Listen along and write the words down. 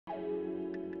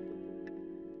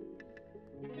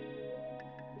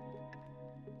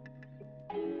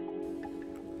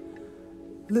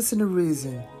Listen to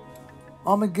reason.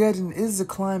 Armageddon is the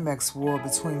climax war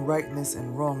between rightness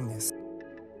and wrongness,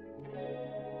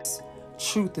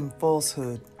 truth and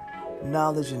falsehood,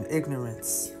 knowledge and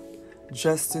ignorance,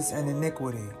 justice and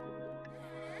iniquity,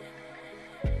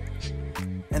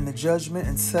 and the judgment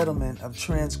and settlement of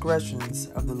transgressions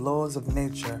of the laws of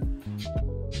nature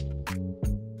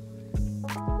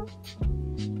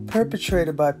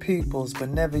perpetrated by peoples but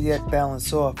never yet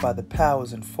balanced off by the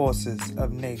powers and forces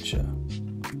of nature.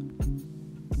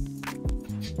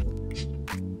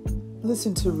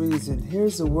 Listen to reason.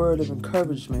 Here's a word of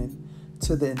encouragement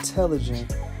to the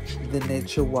intelligent, the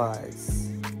nature wise.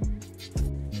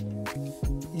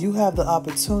 You have the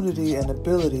opportunity and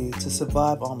ability to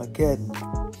survive Armageddon,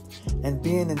 and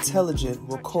being intelligent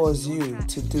will cause you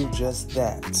to do just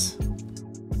that.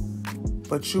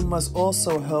 But you must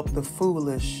also help the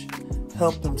foolish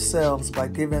help themselves by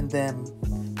giving them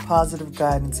positive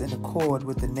guidance in accord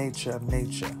with the nature of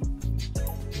nature.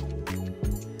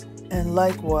 And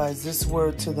likewise, this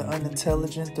word to the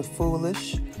unintelligent, the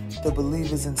foolish, the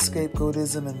believers in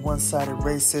scapegoatism and one-sided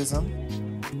racism.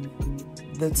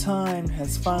 The time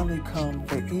has finally come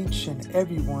for each and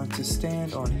everyone to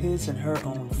stand on his and her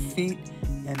own feet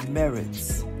and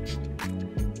merits,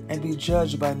 and be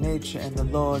judged by nature and the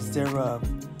laws thereof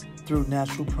through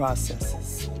natural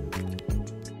processes.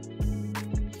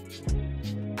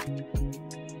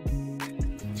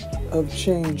 Of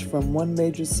change from one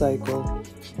major cycle,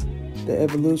 the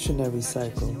evolutionary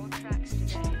cycle,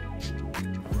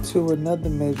 to another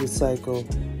major cycle,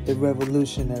 the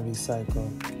revolutionary cycle.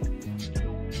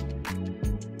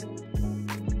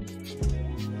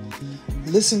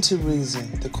 Listen to reason.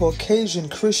 The Caucasian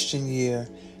Christian year,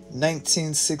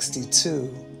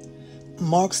 1962,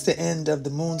 marks the end of the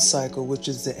moon cycle, which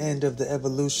is the end of the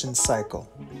evolution cycle.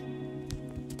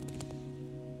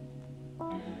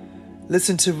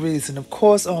 Listen to reason. Of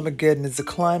course, Armageddon is the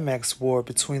climax war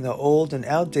between the old and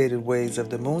outdated ways of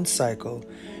the moon cycle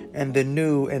and the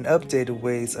new and updated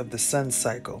ways of the sun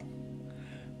cycle,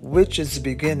 which is the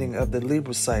beginning of the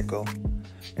Libra cycle,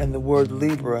 and the word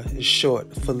Libra is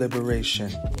short for liberation.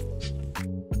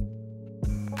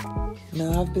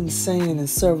 Now, I've been saying in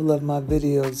several of my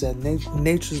videos that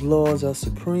nature's laws are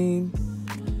supreme,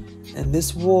 and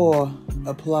this war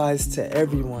applies to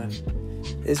everyone.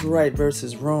 It's right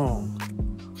versus wrong.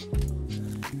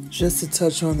 Just to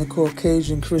touch on the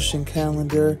Caucasian Christian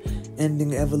calendar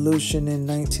ending evolution in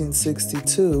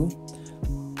 1962,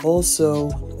 also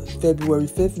February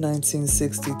 5th,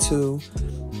 1962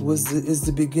 is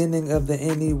the beginning of the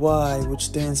NEY, which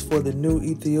stands for the New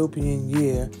Ethiopian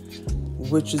Year,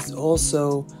 which is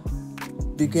also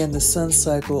began the sun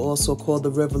cycle, also called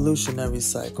the revolutionary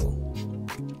cycle.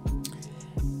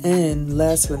 And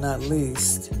last but not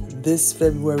least, this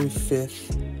February 5th,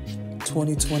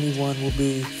 2021 will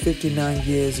be 59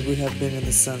 years we have been in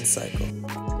the sun cycle.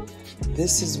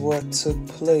 This is what took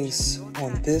place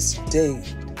on this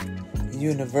date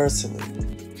universally.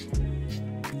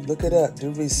 Look it up,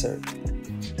 do research.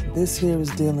 This here is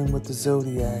dealing with the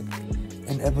zodiac,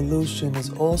 and evolution is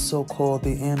also called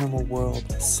the animal world /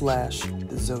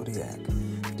 the zodiac.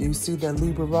 Do you see that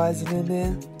Libra rising in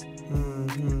there?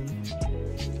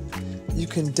 You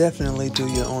can definitely do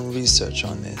your own research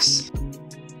on this.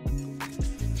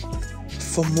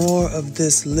 For more of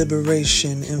this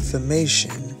liberation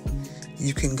information,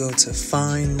 you can go to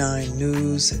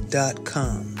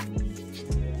find9news.com.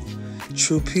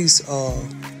 True peace all,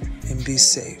 and be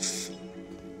safe.